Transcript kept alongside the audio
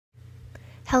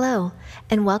Hello,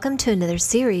 and welcome to another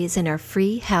series in our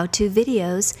free how-to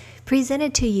videos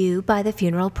presented to you by the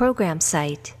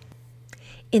FuneralProgram-Site.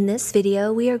 In this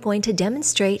video, we are going to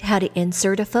demonstrate how to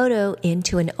insert a photo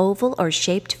into an oval or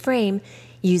shaped frame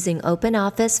using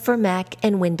OpenOffice for Mac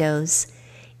and Windows.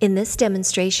 In this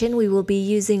demonstration, we will be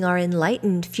using our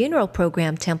enlightened funeral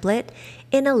program template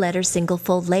in a letter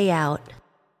single-fold layout.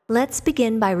 Let's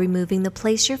begin by removing the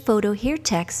Place Your Photo Here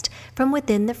text from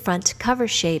within the front cover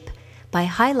shape by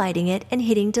highlighting it and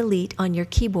hitting Delete on your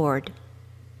keyboard.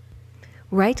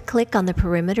 Right-click on the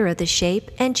perimeter of the shape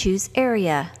and choose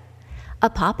Area. A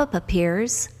pop-up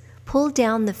appears. Pull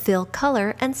down the Fill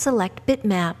Color and select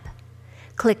Bitmap.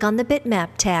 Click on the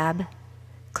Bitmap tab.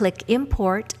 Click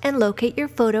Import and locate your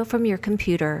photo from your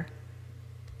computer.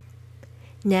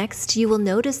 Next, you will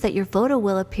notice that your photo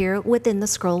will appear within the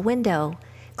scroll window.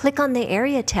 Click on the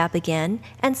Area tab again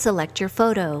and select your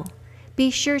photo. Be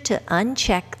sure to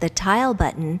uncheck the Tile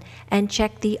button and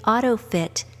check the Auto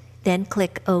Fit, then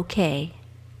click OK.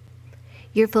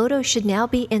 Your photo should now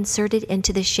be inserted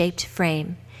into the shaped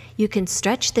frame. You can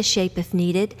stretch the shape if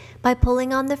needed by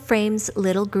pulling on the frame's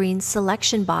little green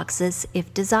selection boxes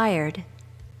if desired.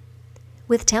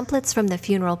 With templates from the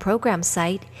Funeral Program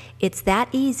site, it's that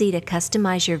easy to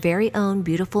customize your very own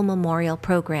beautiful memorial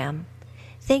program.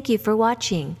 Thank you for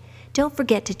watching. Don't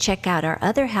forget to check out our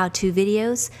other how-to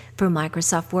videos for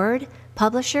Microsoft Word,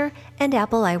 Publisher, and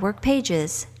Apple iWork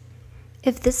pages.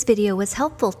 If this video was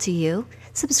helpful to you,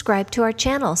 subscribe to our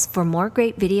channels for more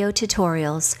great video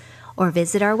tutorials, or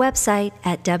visit our website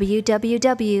at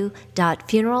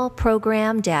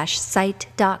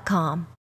www.funeralprogram-site.com.